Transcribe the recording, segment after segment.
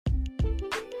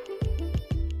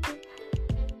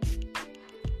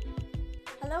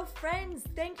Hello friends,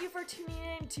 thank you for tuning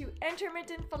in to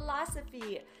Intermittent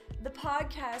Philosophy, the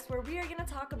podcast where we are going to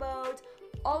talk about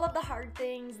all of the hard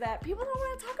things that people don't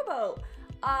want to talk about.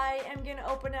 I am going to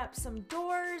open up some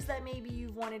doors that maybe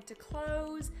you've wanted to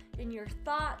close in your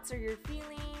thoughts or your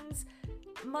feelings.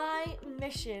 My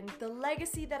mission, the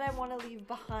legacy that I want to leave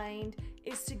behind,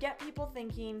 is to get people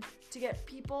thinking, to get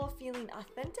people feeling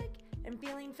authentic and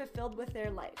feeling fulfilled with their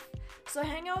life. So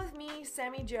hang out with me,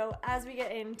 Sammy Joe, as we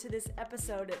get into this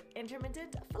episode of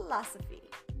Intermittent Philosophy.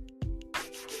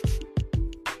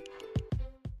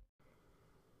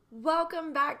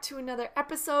 Welcome back to another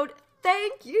episode.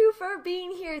 Thank you for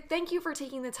being here. Thank you for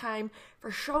taking the time, for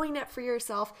showing up for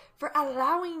yourself, for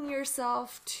allowing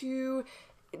yourself to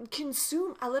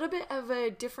consume a little bit of a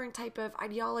different type of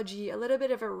ideology, a little bit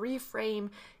of a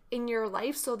reframe in your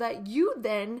life so that you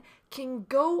then can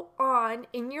go on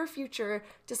in your future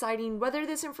deciding whether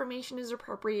this information is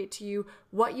appropriate to you,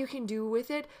 what you can do with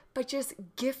it, but just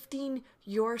gifting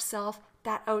yourself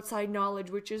that outside knowledge,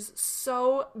 which is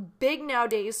so big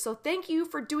nowadays. So thank you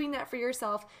for doing that for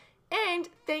yourself, and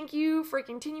thank you for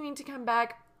continuing to come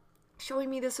back, showing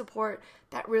me the support.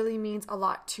 That really means a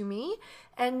lot to me,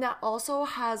 and that also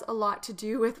has a lot to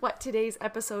do with what today's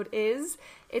episode is.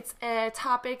 It's a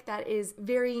topic that is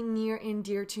very near and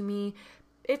dear to me.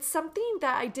 It's something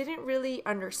that I didn't really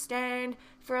understand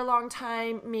for a long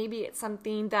time. Maybe it's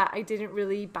something that I didn't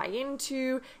really buy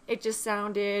into. It just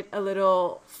sounded a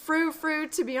little frou-frou,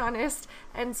 to be honest.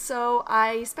 And so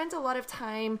I spent a lot of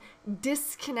time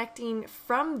disconnecting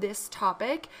from this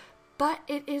topic, but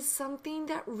it is something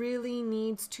that really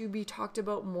needs to be talked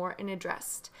about more and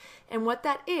addressed. And what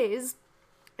that is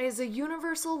a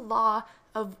universal law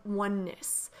of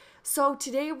oneness. So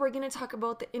today we're going to talk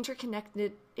about the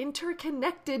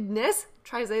interconnectedness,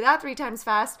 try to say that 3 times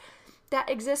fast, that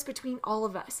exists between all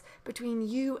of us, between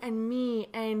you and me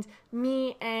and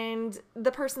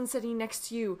the person sitting next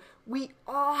to you. We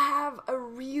all have a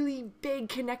really big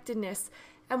connectedness.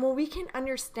 And when we can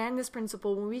understand this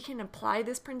principle, when we can apply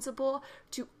this principle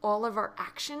to all of our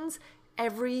actions,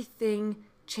 everything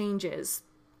changes.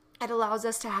 It allows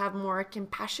us to have more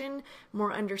compassion,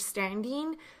 more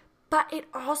understanding, but it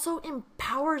also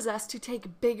empowers us to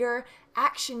take bigger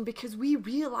action because we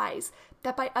realize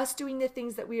that by us doing the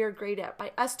things that we are great at,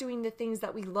 by us doing the things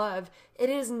that we love, it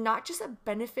is not just a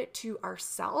benefit to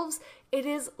ourselves, it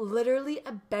is literally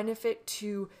a benefit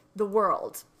to the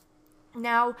world.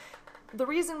 Now, the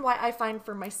reason why I find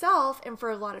for myself and for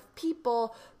a lot of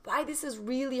people why this is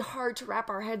really hard to wrap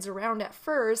our heads around at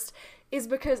first is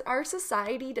because our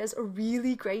society does a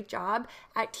really great job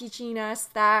at teaching us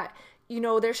that,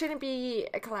 there shouldn't be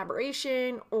a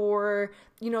collaboration or,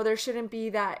 there shouldn't be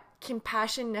that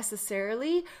compassion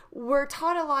necessarily. We're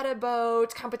taught a lot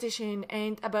about competition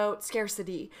and about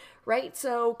scarcity, right?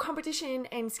 So competition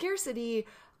and scarcity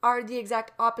are the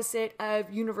exact opposite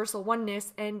of universal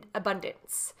oneness and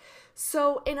abundance.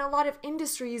 So in a lot of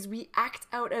industries, we act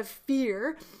out of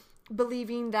fear,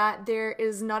 believing that there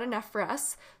is not enough for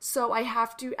us. So I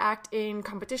have to act in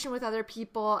competition with other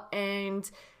people, and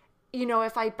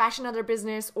if I bash another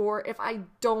business or if I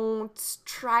don't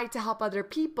try to help other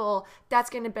people, that's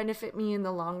going to benefit me in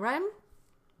the long run.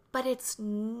 But it's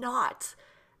not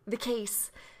the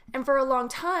case. And for a long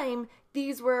time,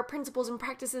 these were principles and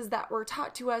practices that were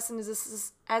taught to us, and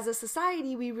as a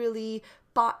society, we really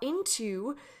bought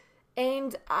into.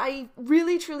 And I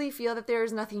really, truly feel that there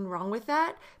is nothing wrong with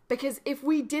that, because if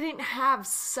we didn't have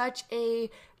such a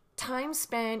time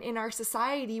span in our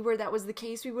society where that was the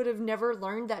case, we would have never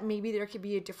learned that maybe there could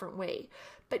be a different way.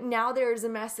 But now there is a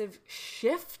massive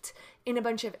shift in a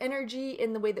bunch of energy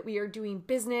in the way that we are doing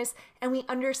business, and we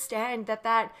understand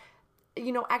that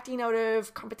acting out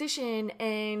of competition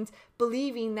and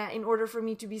believing that in order for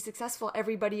me to be successful,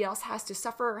 everybody else has to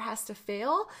suffer or has to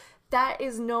fail, that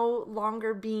is no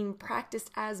longer being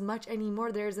practiced as much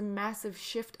anymore. There's a massive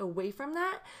shift away from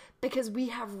that because we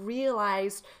have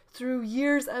realized through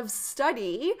years of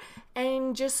study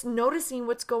and just noticing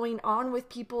what's going on with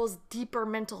people's deeper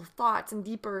mental thoughts and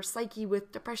deeper psyche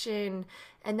with depression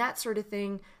and that sort of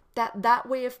thing, that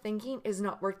way of thinking is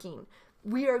not working.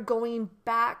 We are going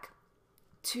back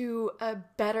to a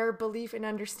better belief and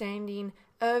understanding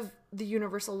of the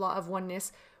universal law of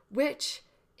oneness, which,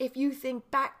 if you think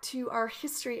back to our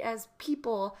history as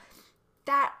people,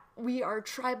 that we are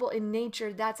tribal in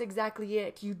nature, that's exactly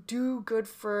it. You do good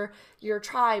for your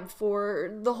tribe,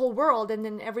 for the whole world, and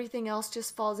then everything else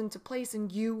just falls into place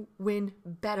and you win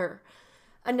better.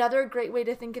 Another great way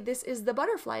to think of this is the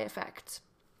butterfly effect.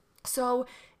 So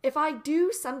if I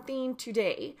do something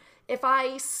today, if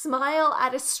I smile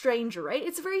at a stranger, right?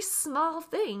 It's a very small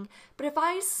thing, but if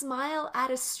I smile at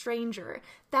a stranger,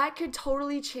 that could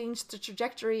totally change the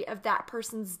trajectory of that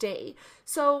person's day.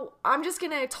 So I'm just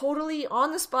gonna totally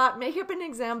on the spot make up an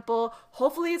example.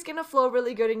 Hopefully it's gonna flow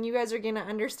really good and you guys are gonna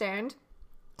understand.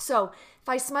 So if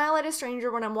I smile at a stranger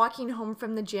when I'm walking home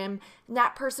from the gym and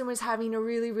that person was having a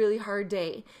really, really hard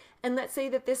day, and let's say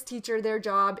that this teacher,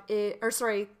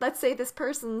 let's say this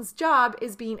person's job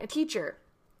is being a teacher.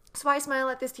 So I smile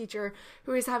at this teacher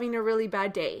who is having a really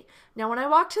bad day. Now, when I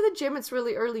walk to the gym, it's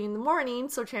really early in the morning,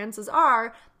 so chances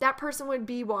are that person would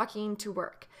be walking to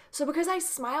work. So because I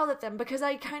smiled at them, because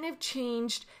I kind of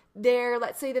changed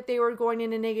let's say that they were going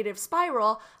in a negative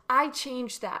spiral, I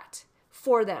changed that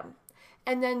for them.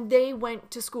 And then they went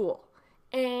to school.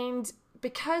 And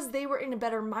because they were in a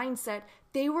better mindset,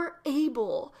 they were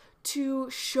able to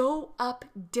show up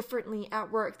differently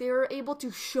at work. They were able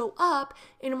to show up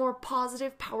in a more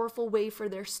positive, powerful way for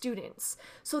their students.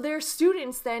 So their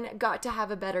students then got to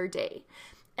have a better day.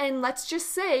 And let's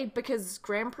just say, because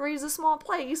Grand Prairie is a small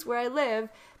place where I live,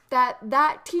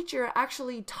 that teacher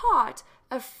actually taught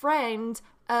a friend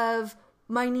of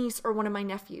my niece or one of my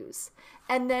nephews.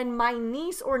 And then my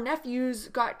niece or nephews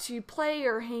got to play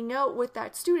or hang out with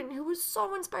that student who was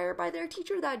so inspired by their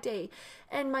teacher that day.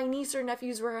 And my niece or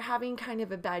nephews were having kind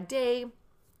of a bad day.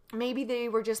 Maybe they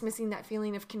were just missing that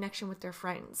feeling of connection with their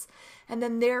friends. And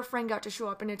then their friend got to show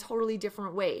up in a totally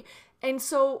different way. And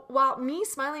so while me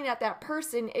smiling at that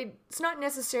person, it's not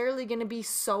necessarily going to be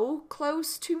so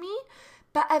close to me,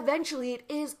 but eventually it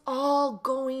is all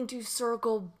going to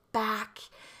circle back.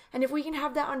 And if we can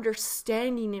have that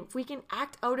understanding, if we can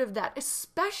act out of that,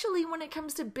 especially when it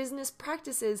comes to business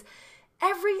practices,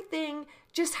 everything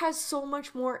just has so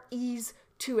much more ease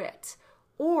to it.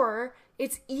 Or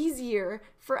it's easier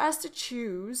for us to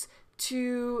choose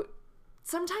to,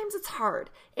 sometimes it's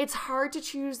hard. It's hard to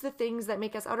choose the things that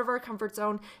make us out of our comfort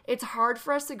zone. It's hard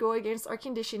for us to go against our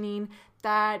conditioning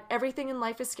that everything in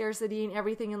life is scarcity and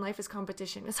everything in life is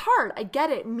competition. It's hard. I get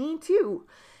it. Me too.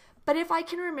 But if I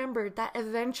can remember that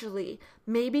eventually,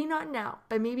 maybe not now,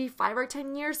 but maybe 5 or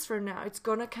 10 years from now, it's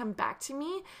going to come back to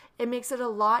me, it makes it a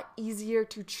lot easier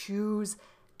to choose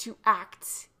to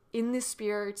act in the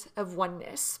spirit of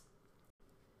oneness.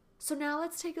 So now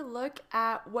let's take a look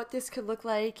at what this could look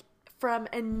like from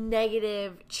a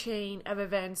negative chain of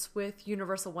events with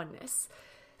universal oneness.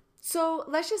 So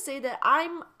let's just say that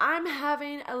I'm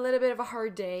having a little bit of a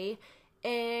hard day,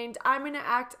 and I'm going to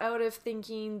act out of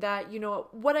thinking that,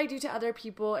 what I do to other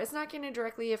people, it's not going to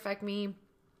directly affect me.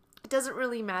 It doesn't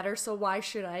really matter, so why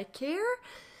should I care?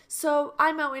 So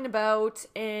I'm out and about,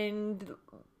 and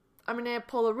I'm going to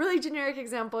pull a really generic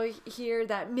example here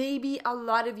that maybe a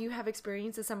lot of you have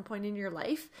experienced at some point in your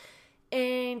life.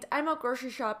 And I'm out grocery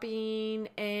shopping,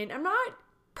 and I'm not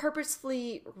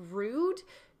purposefully rude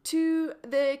to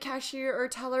the cashier or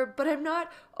teller, but I'm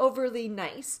not overly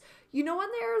nice. When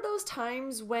there are those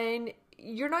times when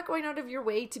you're not going out of your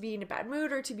way to be in a bad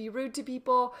mood or to be rude to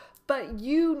people, but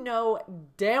you know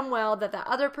damn well that the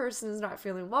other person is not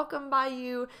feeling welcome by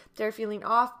you, they're feeling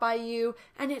off by you,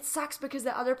 and it sucks because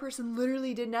the other person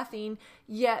literally did nothing,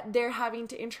 yet they're having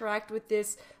to interact with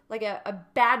this, like a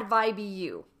bad vibey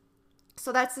you.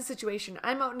 So that's the situation.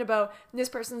 I'm out and about, and this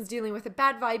person's dealing with a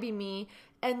bad vibey me,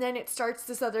 and then it starts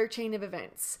this other chain of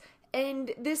events.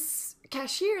 And this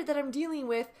cashier that I'm dealing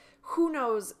with, who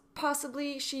knows,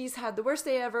 possibly she's had the worst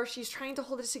day ever, she's trying to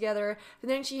hold it together, and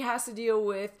then she has to deal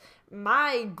with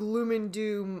my gloom and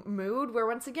doom mood, where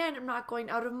once again, I'm not going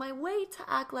out of my way to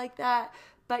act like that,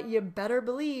 but you better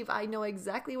believe I know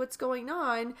exactly what's going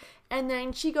on. And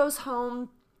then she goes home,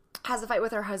 has a fight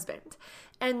with her husband,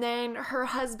 and then her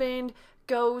husband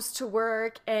goes to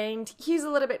work, and he's a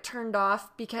little bit turned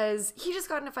off because he just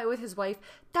got in a fight with his wife.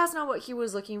 That's not what he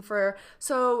was looking for.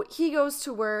 So he goes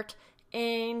to work,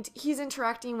 and he's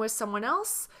interacting with someone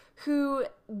else who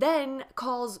then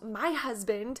calls my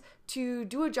husband to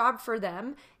do a job for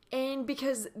them. And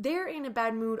because they're in a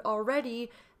bad mood already,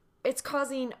 it's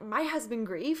causing my husband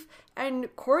grief,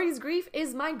 and Corey's grief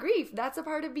is my grief. That's a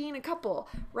part of being a couple,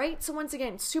 right? So once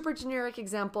again, super generic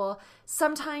example.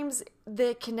 Sometimes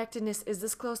the connectedness is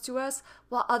this close to us,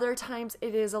 while other times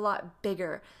it is a lot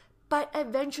bigger. But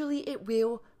eventually it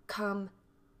will come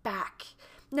back.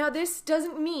 Now, this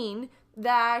doesn't mean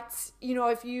that,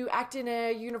 if you act in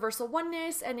a universal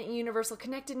oneness and a universal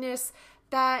connectedness,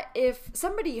 that if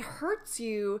somebody hurts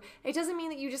you, it doesn't mean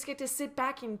that you just get to sit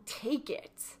back and take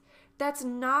it. That's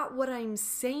not what I'm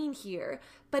saying here.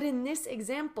 But in this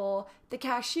example, the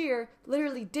cashier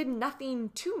literally did nothing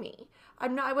to me.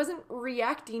 I wasn't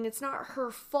reacting. It's not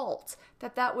her fault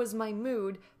that was my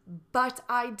mood, but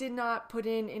I did not put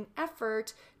in an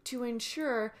effort to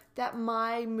ensure that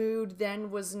my mood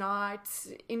then was not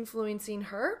influencing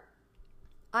her.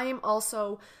 I am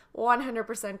also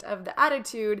 100% of the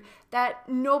attitude that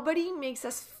nobody makes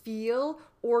us feel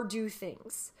or do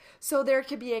things. So there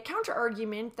could be a counter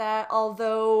argument that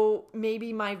although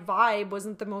maybe my vibe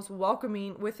wasn't the most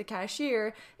welcoming with the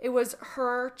cashier, it was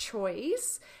her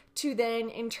choice to then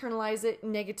internalize it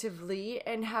negatively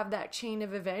and have that chain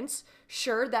of events.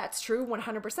 Sure, that's true,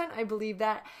 100%. I believe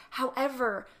that.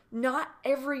 However, not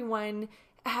everyone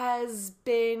has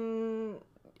been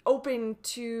open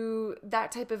to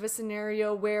that type of a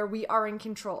scenario where we are in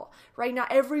control, right?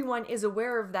 Not everyone is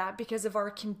aware of that because of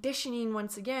our conditioning,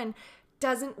 once again,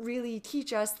 doesn't really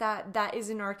teach us that is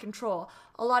in our control.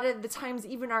 A lot of the times,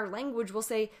 even our language will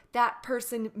say, that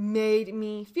person made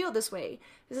me feel this way.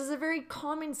 This is a very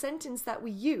common sentence that we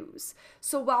use.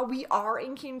 So while we are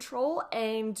in control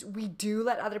and we do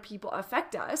let other people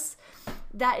affect us,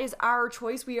 that is our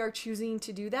choice. We are choosing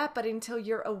to do that. But until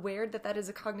you're aware that is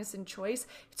a cognizant choice,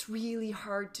 it's really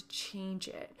hard to change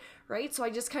it, right? So I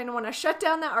just kind of want to shut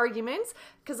down that argument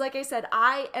because, like I said,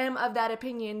 I am of that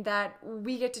opinion that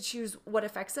we get to choose what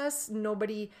affects us.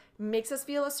 Nobody makes us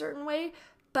feel a certain way.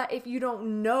 But if you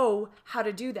don't know how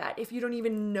to do that, if you don't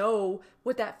even know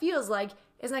what that feels like,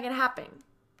 it's not going to happen.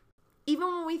 Even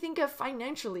when we think of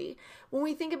financially, when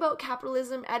we think about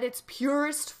capitalism at its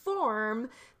purest form,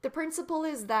 the principle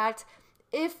is that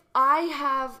if I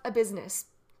have a business,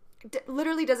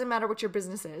 literally doesn't matter what your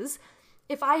business is,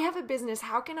 if I have a business,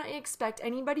 how can I expect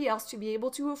anybody else to be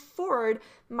able to afford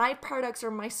my products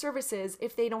or my services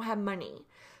if they don't have money?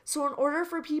 So in order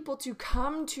for people to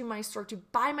come to my store to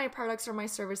buy my products or my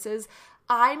services,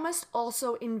 I must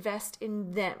also invest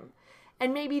in them.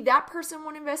 And maybe that person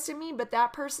won't invest in me, but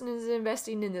that person is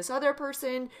investing in this other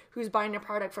person who's buying a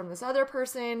product from this other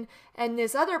person. And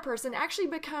this other person actually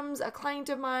becomes a client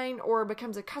of mine or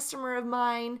becomes a customer of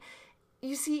mine.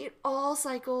 You see, it all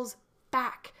cycles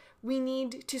back. We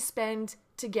need to spend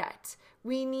to get.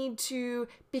 We need to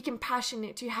be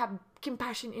compassionate, to have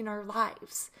compassion in our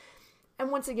lives. And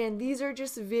once again, these are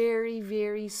just very,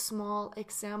 very small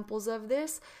examples of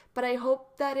this, but I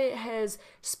hope that it has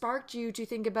sparked you to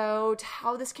think about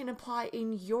how this can apply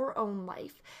in your own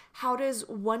life. How does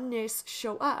oneness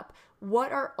show up?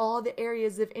 What are all the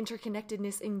areas of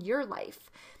interconnectedness in your life?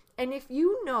 And if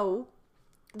you know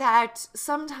that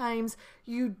sometimes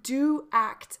you do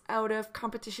act out of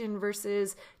competition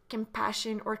versus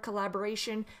compassion or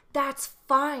collaboration, that's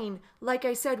fine. Like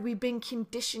I said, we've been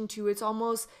conditioned to, it's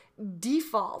almost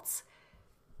defaults.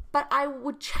 But I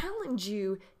would challenge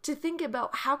you to think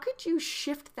about how could you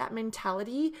shift that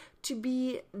mentality to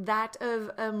be that of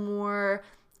a more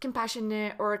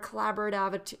compassionate or a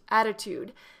collaborative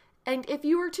attitude. And if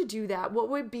you were to do that, what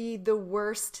would be the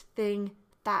worst thing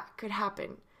that could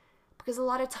happen? Because a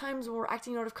lot of times when we're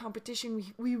acting out of competition,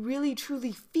 we really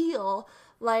truly feel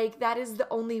like that is the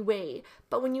only way.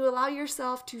 But when you allow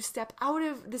yourself to step out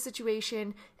of the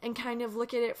situation and kind of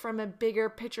look at it from a bigger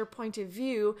picture point of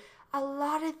view, a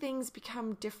lot of things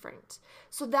become different.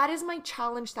 So that is my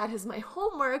challenge. That is my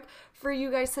homework for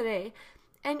you guys today.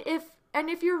 And if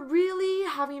you're really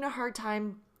having a hard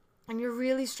time and you're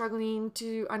really struggling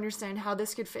to understand how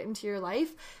this could fit into your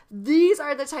life, these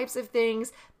are the types of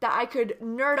things that I could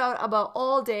nerd out about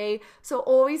all day. So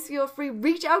always feel free,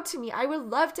 reach out to me. I would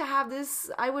love to have this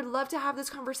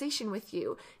conversation with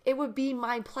you. It would be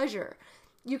my pleasure.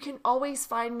 You can always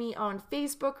find me on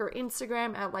Facebook or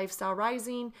Instagram at Lifestyle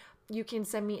Rising. You can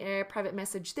send me a private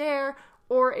message there.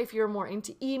 Or if you're more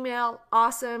into email,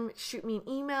 awesome, shoot me an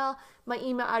email. My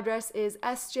email address is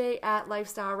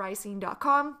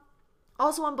sj@lifestylerising.com.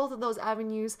 Also on both of those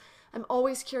avenues, I'm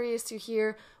always curious to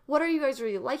hear what are you guys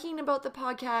really liking about the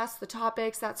podcast, the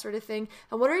topics, that sort of thing,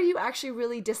 and what are you actually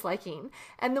really disliking?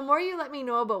 And the more you let me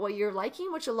know about what you're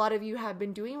liking, which a lot of you have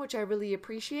been doing, which I really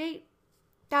appreciate,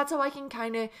 that's how I can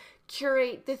kind of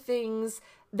curate the things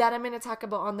that I'm going to talk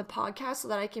about on the podcast so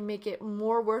that I can make it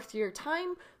more worth your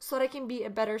time, so that I can be a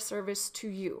better service to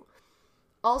you.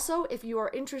 Also, if you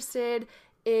are interested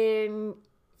in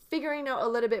figuring out a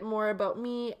little bit more about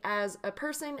me as a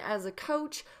person, as a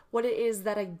coach, what it is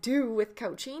that I do with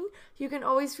coaching, you can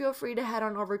always feel free to head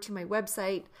on over to my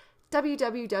website,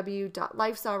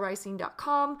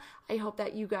 www.lifestylerising.com. I hope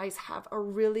that you guys have a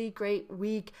really great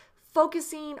week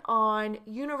focusing on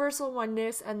universal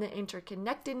oneness and the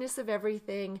interconnectedness of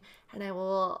everything, and I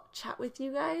will chat with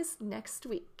you guys next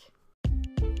week.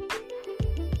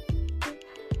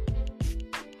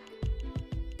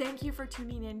 Thank you for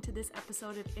tuning in to this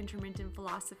episode of Intermittent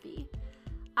Philosophy.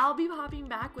 I'll be popping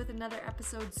back with another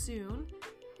episode soon.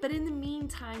 But in the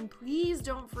meantime, please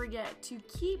don't forget to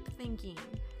keep thinking.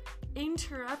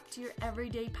 Interrupt your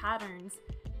everyday patterns.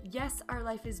 Yes, our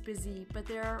life is busy, but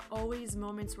there are always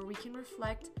moments where we can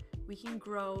reflect, we can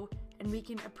grow, and we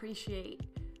can appreciate.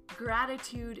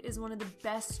 Gratitude is one of the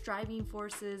best driving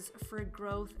forces for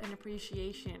growth and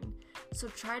appreciation. So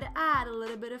try to add a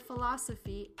little bit of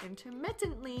philosophy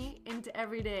intermittently into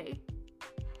every day.